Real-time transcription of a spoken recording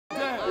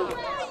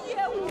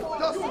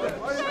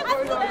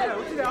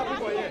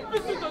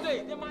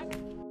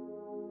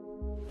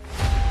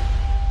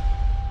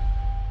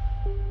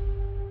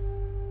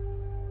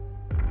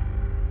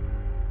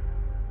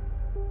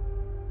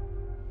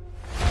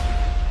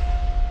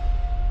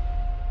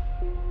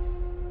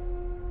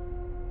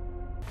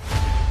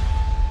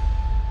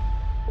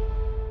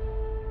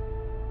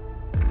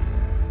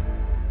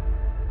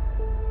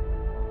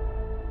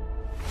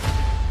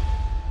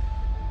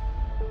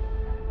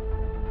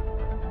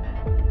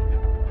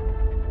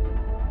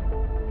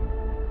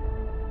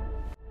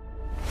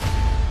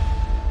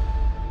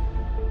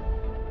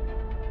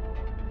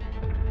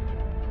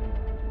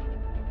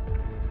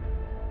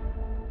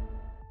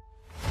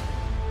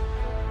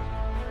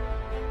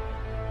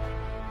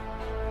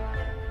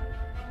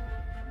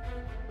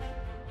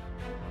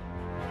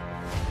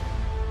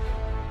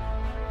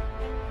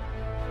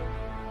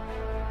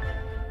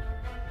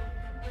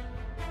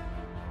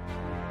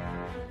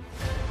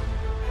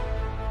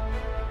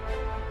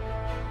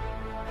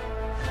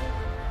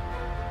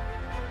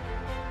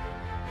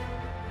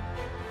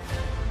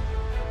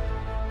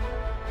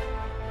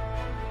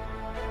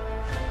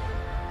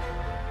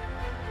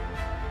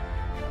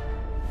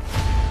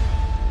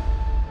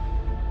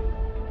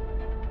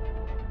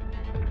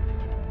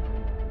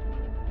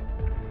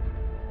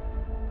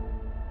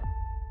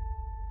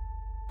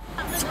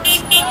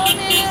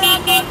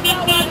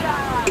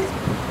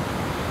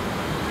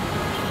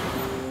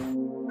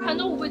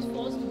Cannot wait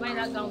for us to buy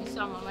that gown with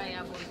Mama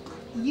Yaba.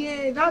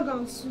 Yeah, that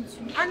gown suits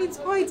you. And it's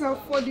quite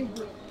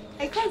affordable.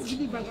 I can't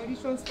believe an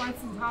auditions party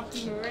is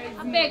happening already.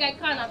 I beg, I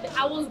can't.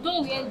 I was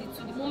done with it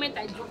the moment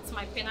I dropped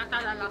my pen after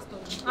that last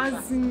one.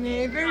 As in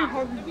a very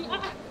hobby.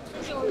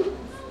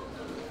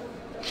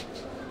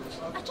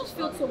 I just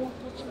felt someone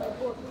touch my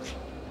body.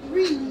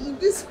 Really? In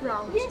this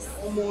crowd? Yes.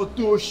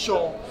 Omoto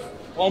shop.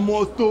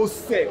 Omoto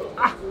set.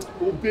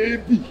 Oh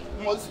baby.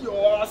 Must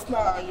your ass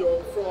now and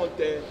your front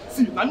there.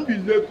 See, I need to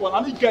be late one.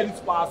 I need to get this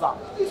passer.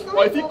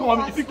 Or if you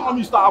come,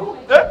 you start. Oh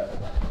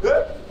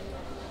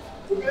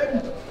baby.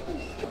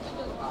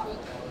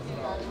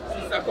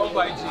 Sister, come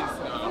buy jeans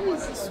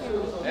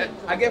now.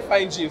 I get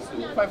fine jeans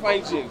too.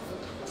 Fine jeans.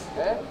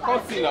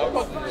 Come see now.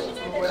 Come see.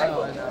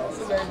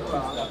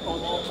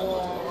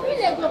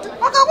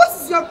 Okay, what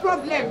is your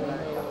problem?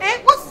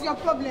 What is your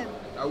problem?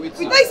 We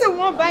don't say we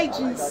won't buy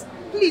jeans.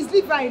 Please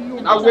leave her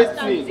alone. I'm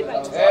waiting.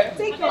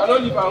 Take I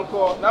don't leave her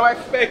call. Now I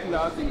expect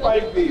now. See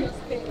fine babe.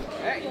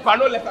 If I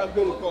don't let her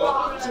go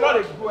call, she's not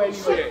going to go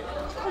anywhere.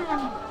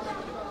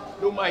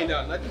 Don't mind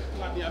her. Not just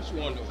let me ask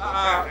you one.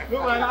 No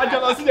man, I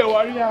just see the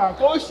warrior.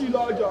 Go she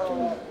lodge.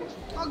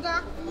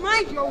 Oga,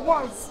 mind your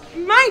words.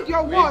 Mind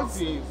your words.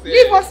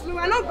 Leave us alone.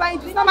 I'm not buying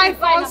jeans. It's not my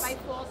fault.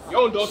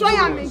 You don't show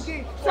him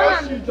again. Show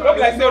him again. Don't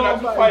like saying that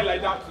to fight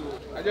like that too.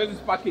 I just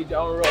this package I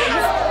don't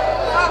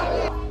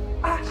run.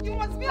 You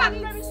must be an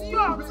idiot.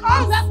 Oh,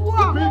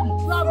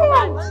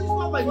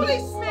 Baby.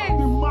 Policeman.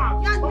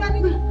 Yes.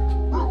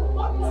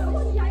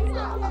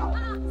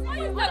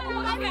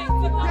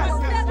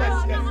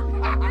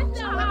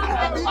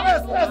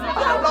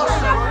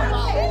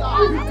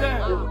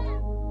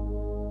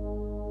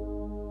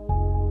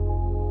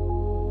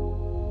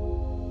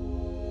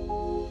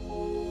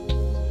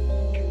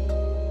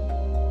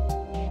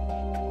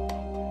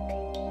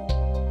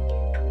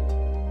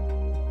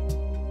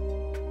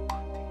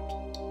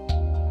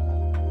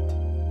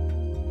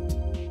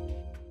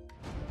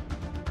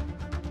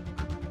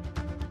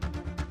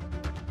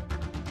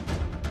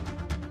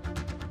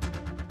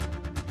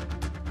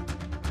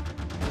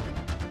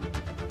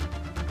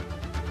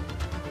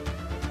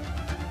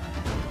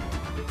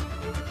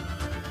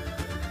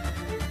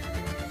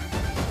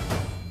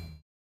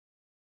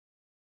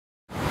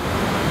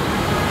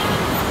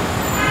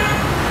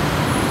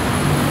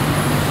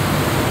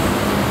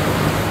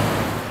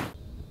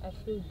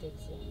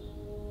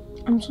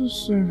 I'm so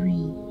sorry.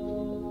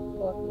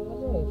 But it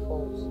wasn't your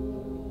fault.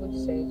 What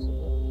decided to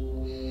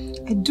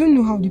go? I don't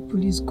know how the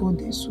police got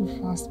there so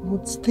fast,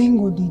 but thank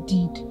God they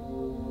did.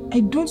 I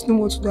don't know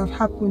what would have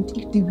happened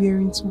if they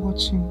weren't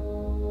watching.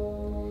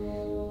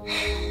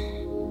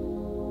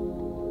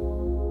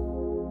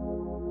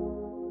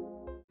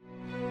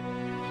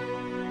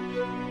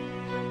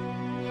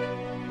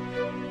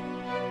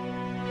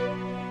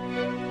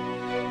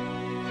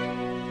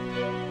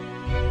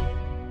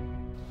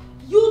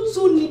 You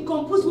two need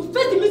compose. You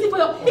face the music for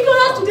your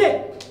ignorance today.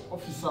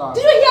 Officer.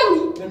 Did you hear me?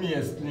 Let me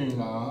explain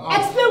now.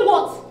 Explain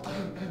what?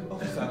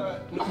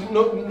 Officer,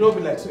 no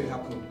be like so it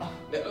happened.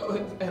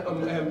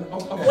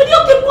 Will you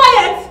keep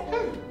quiet?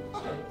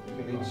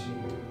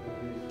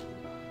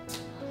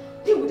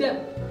 Deal with them.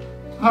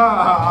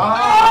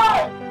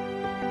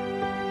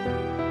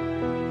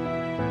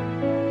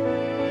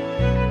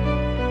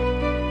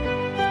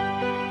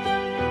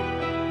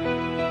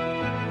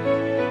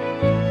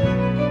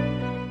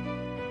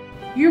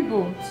 You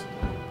both,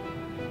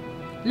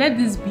 let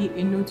this be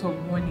a note of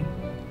warning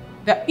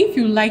that if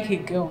you like a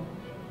girl,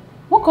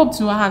 walk up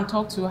to her and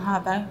talk to her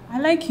that I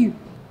like you.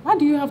 Why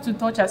do you have to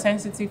touch a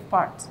sensitive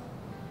part?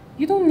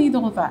 You don't need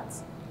all that.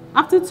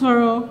 After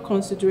thorough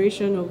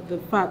consideration of the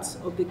facts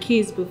of the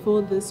case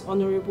before this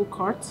honorable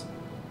court,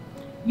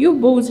 you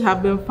both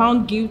have been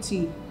found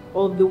guilty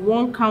of the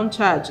one count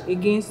charge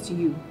against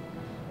you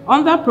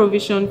under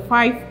Provision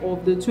 5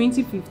 of the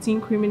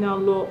 2015 Criminal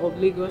Law of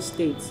Lagos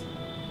State.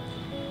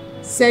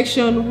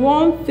 Section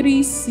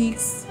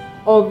 136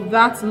 of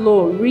that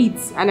law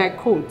reads, and I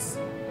quote,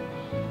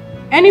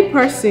 "Any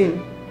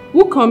person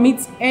who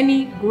commits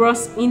any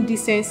gross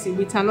indecency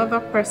with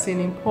another person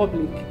in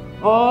public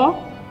or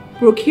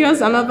procures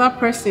another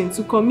person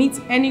to commit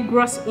any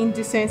gross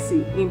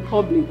indecency in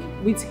public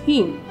with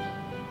him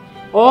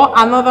or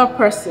another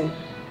person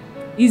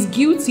is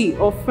guilty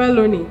of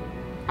felony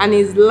and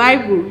is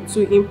liable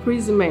to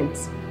imprisonment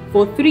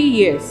for 3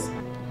 years.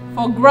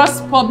 For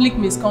gross public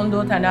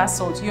misconduct and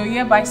assault, you're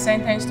hereby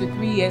sentenced to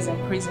 3 years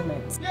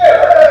imprisonment."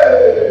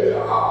 Hey!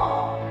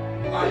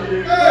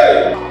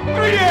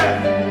 3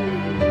 years!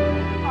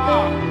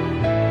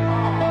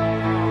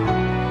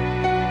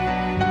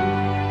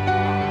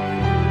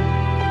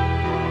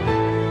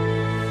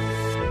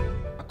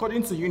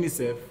 According to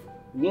UNICEF,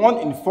 1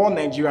 in 4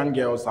 Nigerian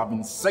girls have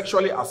been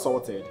sexually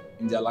assaulted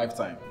in their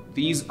lifetime.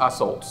 These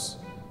assaults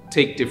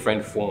take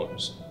different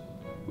forms,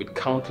 with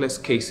countless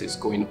cases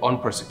going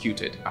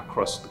unprosecuted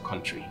across the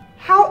country.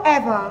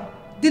 However,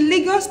 the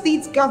Lagos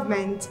State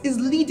government is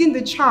leading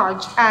the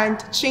charge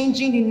and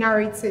changing the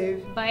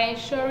narrative by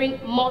ensuring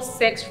more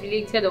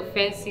sex-related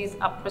offences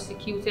are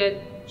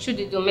prosecuted through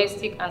the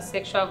Domestic and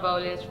Sexual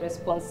Violence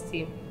Response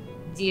Team,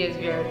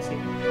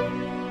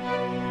 DSVRT.